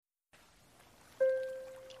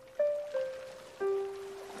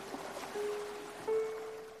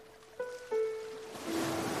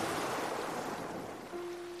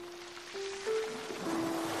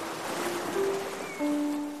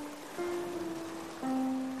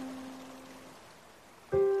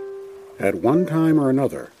At one time or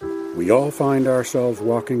another, we all find ourselves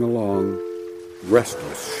walking along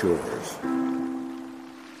restless shores.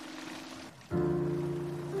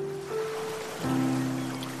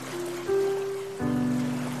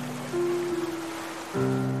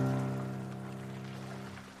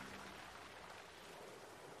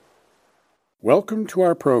 Welcome to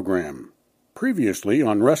our program. Previously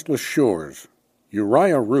on Restless Shores,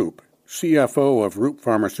 Uriah Roop, CFO of Roop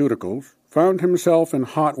Pharmaceuticals, found himself in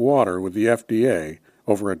hot water with the FDA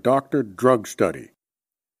over a doctored drug study.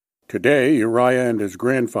 Today, Uriah and his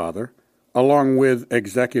grandfather, along with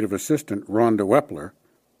Executive Assistant Rhonda Wepler,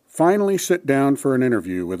 finally sit down for an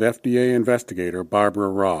interview with FDA investigator Barbara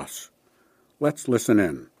Ross. Let's listen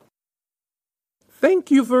in.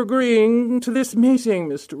 Thank you for agreeing to this meeting,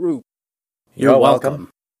 Mr. Roop. You're welcome.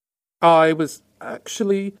 I was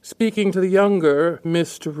actually speaking to the younger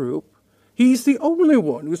Mr. Roop. He's the only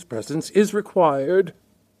one whose presence is required.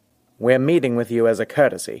 We're meeting with you as a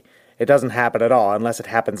courtesy. It doesn't happen at all unless it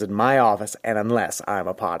happens in my office and unless I'm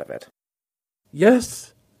a part of it.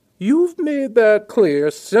 Yes, you've made that clear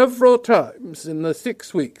several times in the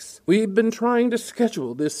 6 weeks we've been trying to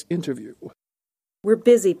schedule this interview. We're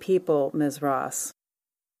busy people, Ms. Ross.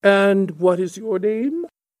 And what is your name?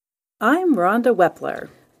 I'm Rhonda Wepler.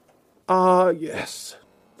 Ah, yes,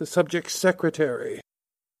 the subject's secretary.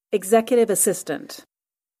 Executive Assistant.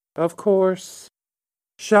 Of course.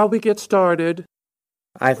 Shall we get started?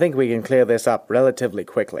 I think we can clear this up relatively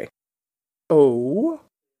quickly. Oh?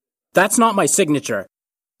 That's not my signature.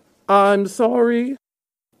 I'm sorry?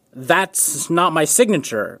 That's not my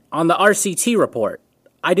signature on the RCT report.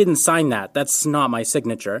 I didn't sign that. That's not my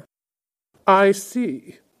signature. I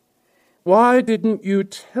see. Why didn't you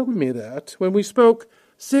tell me that when we spoke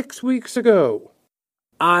 6 weeks ago?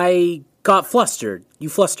 I got flustered. You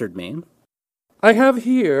flustered me. I have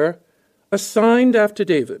here a signed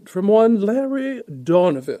affidavit from one Larry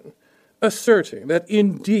Donovan, asserting that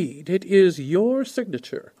indeed it is your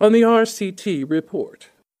signature on the RCT report.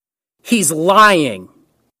 He's lying.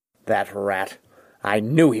 That rat. I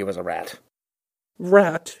knew he was a rat.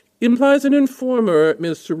 Rat implies an informer,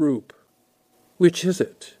 Mr. Roop. Which is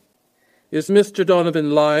it? Is Mr.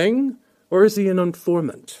 Donovan lying, or is he an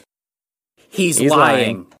informant? He's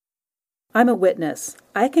lying. I'm a witness.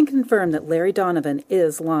 I can confirm that Larry Donovan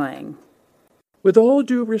is lying. With all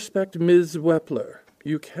due respect, Ms. Wepler,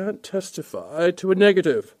 you can't testify to a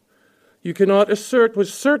negative. You cannot assert with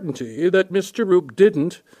certainty that Mr. Roop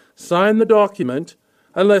didn't sign the document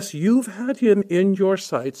unless you've had him in your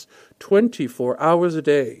sights 24 hours a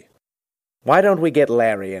day. Why don't we get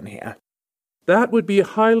Larry in here? That would be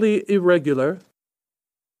highly irregular.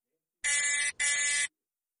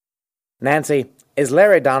 Nancy, is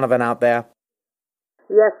Larry Donovan out there?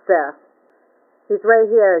 Yes, sir. He's right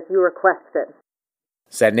here as you requested.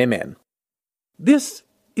 Send him in. This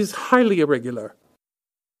is highly irregular.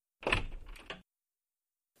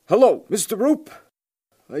 Hello, Mr. Roop.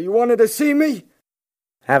 You wanted to see me?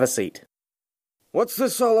 Have a seat. What's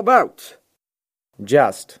this all about?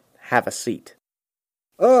 Just have a seat.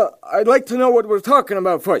 I'd like to know what we're talking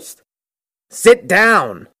about first. Sit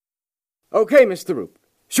down! Okay, Mr. Roop.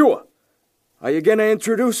 Sure. Are you gonna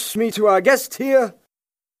introduce me to our guest here?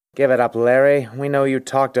 Give it up, Larry. We know you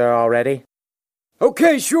talked to her already.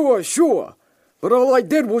 Okay, sure. But all I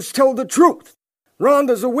did was tell the truth.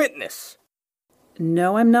 Rhonda's a witness.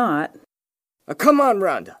 No, I'm not. Come on,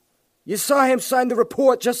 Rhonda. You saw him sign the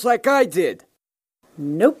report just like I did.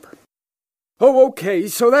 Nope. Oh, okay,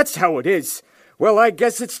 so that's how it is. Well, I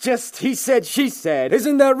guess it's just he said, she said.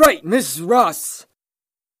 Isn't that right, Miss Ross?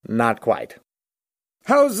 Not quite.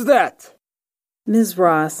 How's that? Ms.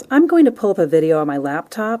 Ross, I'm going to pull up a video on my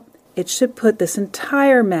laptop. It should put this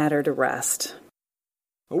entire matter to rest.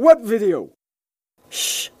 What video?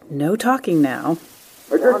 Shh, no talking now.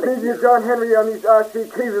 I just gave you John Henry on these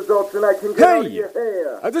RCT results and I can get out of your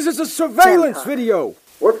hair. This is a surveillance video.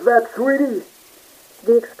 What's that, sweetie?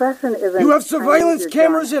 The expression isn't... You have surveillance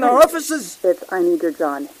cameras in our offices? It's I need your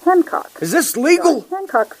John Hancock. Is this legal? John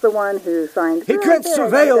Hancock's the one who signed... He can't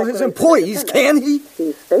surveil his employees, can he?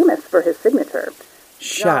 He's famous for his signature.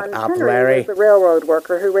 Shut John up, Henry Larry. was the railroad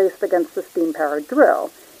worker who raced against the steam-powered drill.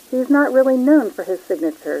 He's not really known for his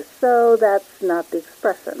signature, so that's not the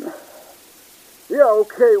expression. Yeah,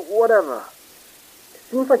 okay, whatever. It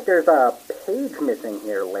seems like there's a page missing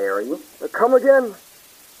here, Larry. Come again?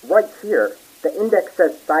 Right here. The index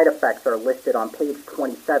says side effects are listed on page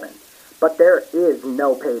 27, but there is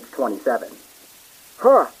no page 27.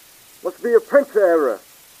 Huh. Must be a printer error.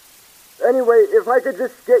 Anyway, if I could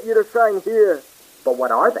just get you to sign here. But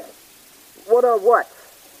what are they? What are what?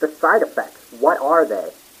 The side effects. What are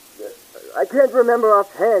they? I can't remember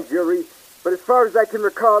offhand, Yuri, but as far as I can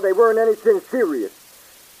recall, they weren't anything serious.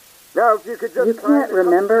 Now, if you could just... You can't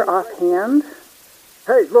remember offhand?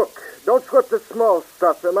 Hey, look, don't slip the small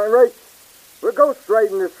stuff, am I right? We're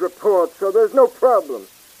ghostwriting this report, so there's no problem.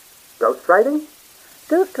 Ghostwriting?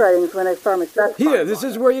 Ghostwriting's when a pharmaceutical... Here, this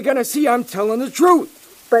is where you're gonna see I'm telling the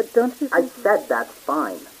truth. But don't you think... I said that's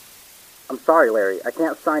fine. I'm sorry, Larry. I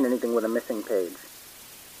can't sign anything with a missing page.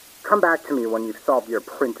 Come back to me when you've solved your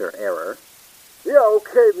printer error. Yeah,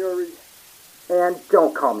 okay, Yuri. And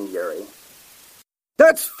don't call me Yuri.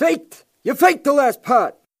 That's faked. You faked the last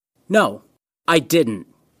part. No, I didn't.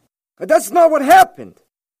 That's not what happened.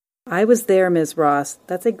 I was there, Ms. Ross.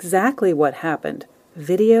 That's exactly what happened.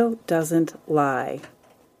 Video doesn't lie.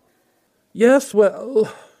 Yes,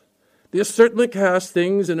 well, this certainly casts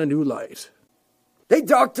things in a new light. They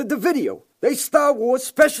doctored the video. They Star Wars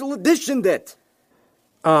Special Editioned it.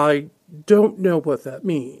 I don't know what that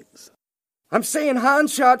means. I'm saying Han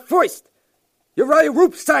shot first. Uriah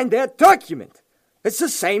Roop signed that document. It's the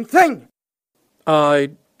same thing.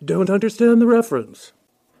 I don't understand the reference.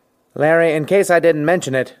 Larry, in case I didn't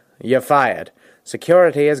mention it, you're fired.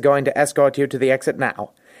 Security is going to escort you to the exit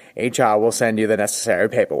now. HR will send you the necessary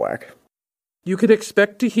paperwork. You can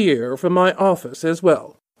expect to hear from my office as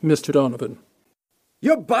well, Mr. Donovan.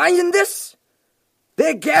 You're buying this?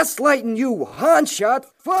 They're gaslighting you. Han shot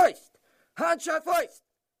first. Han shot first.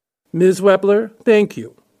 Ms. Wepler, thank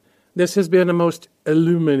you. This has been a most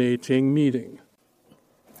illuminating meeting.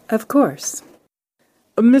 Of course.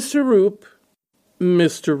 Mr. Roop,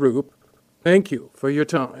 thank you for your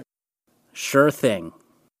time. Sure thing.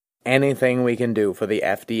 Anything we can do for the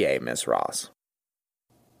FDA, Miss Ross.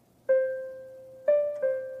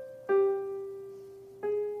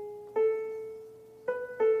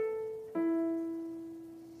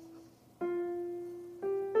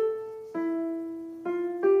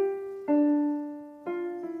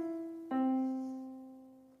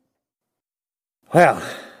 Well,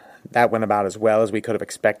 that went about as well as we could have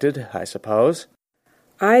expected, I suppose.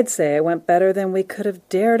 I'd say it went better than we could have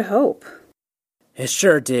dared hope. It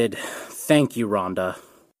sure did. Thank you, Rhonda.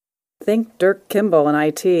 Think Dirk Kimball in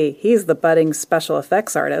IT. He's the budding special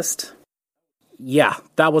effects artist. Yeah,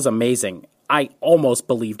 that was amazing. I almost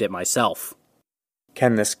believed it myself.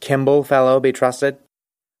 Can this Kimball fellow be trusted?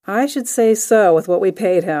 I should say so with what we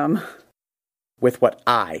paid him. With what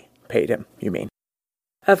I paid him, you mean?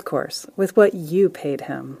 Of course, with what you paid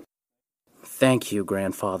him. Thank you,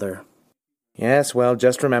 Grandfather. Yes, well,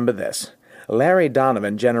 just remember this. Larry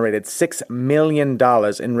Donovan generated $6 million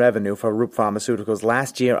in revenue for Roop Pharmaceuticals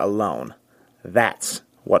last year alone. That's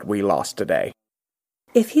what we lost today.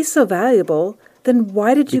 If he's so valuable, then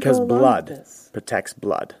why did you Because go along blood with this? protects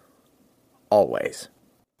blood. Always.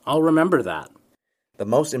 I'll remember that. The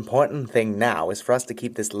most important thing now is for us to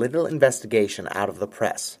keep this little investigation out of the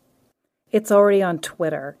press. It's already on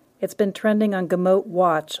Twitter. It's been trending on Gamote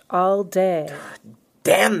Watch all day.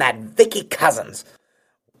 Damn that Vicky Cousins!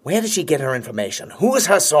 Where did she get her information? Who is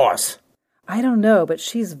her source? I don't know, but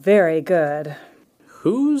she's very good.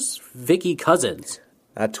 Who's Vicky Cousins?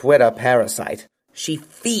 A Twitter parasite. She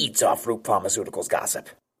feeds off Roop Pharmaceuticals gossip.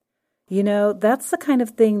 You know, that's the kind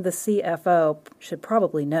of thing the CFO should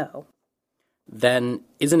probably know. Then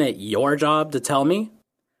isn't it your job to tell me?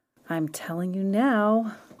 I'm telling you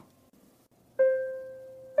now.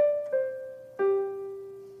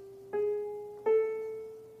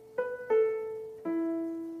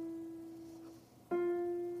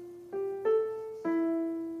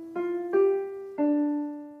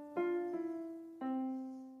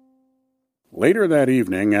 Later that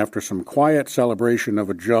evening, after some quiet celebration of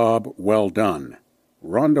a job well done,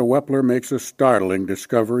 Rhonda Wepler makes a startling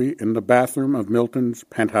discovery in the bathroom of Milton's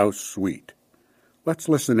penthouse suite. Let's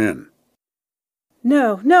listen in.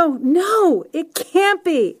 No! It can't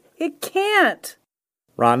be! It can't!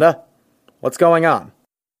 Rhonda, what's going on?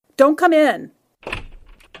 Don't come in!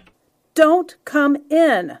 Don't come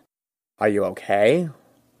in! Are you okay?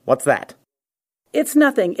 What's that? It's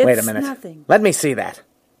nothing. It's Wait a minute. Nothing. Let me see that.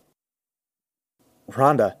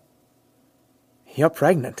 Rhonda, you're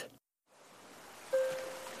pregnant.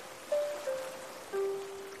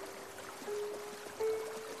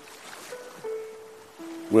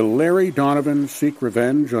 Will Larry Donovan seek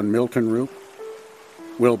revenge on Milton Roop?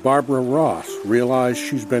 Will Barbara Ross realize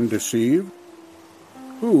she's been deceived?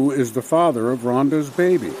 Who is the father of Rhonda's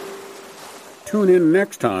baby? Tune in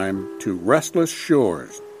next time to Restless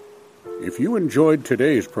Shores. If you enjoyed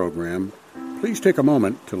today's program, please take a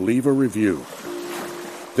moment to leave a review.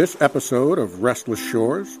 This episode of Restless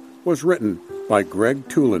Shores was written by Greg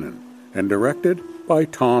Tulinen and directed by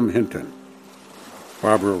Tom Hinton.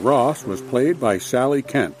 Barbara Ross was played by Sally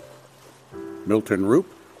Kent, Milton Roop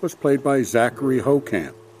was played by Zachary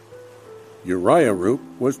Hokamp. Uriah Roop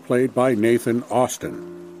was played by Nathan Austin.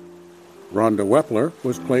 Rhonda Wepler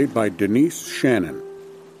was played by Denise Shannon.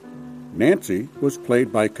 Nancy was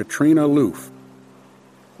played by Katrina Loof.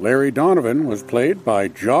 Larry Donovan was played by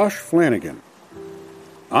Josh Flanagan.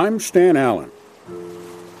 I'm Stan Allen.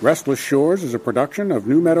 Restless Shores is a production of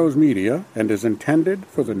New Meadows Media and is intended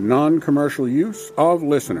for the non-commercial use of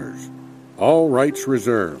listeners. All rights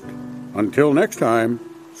reserved. Until next time,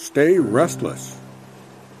 stay restless.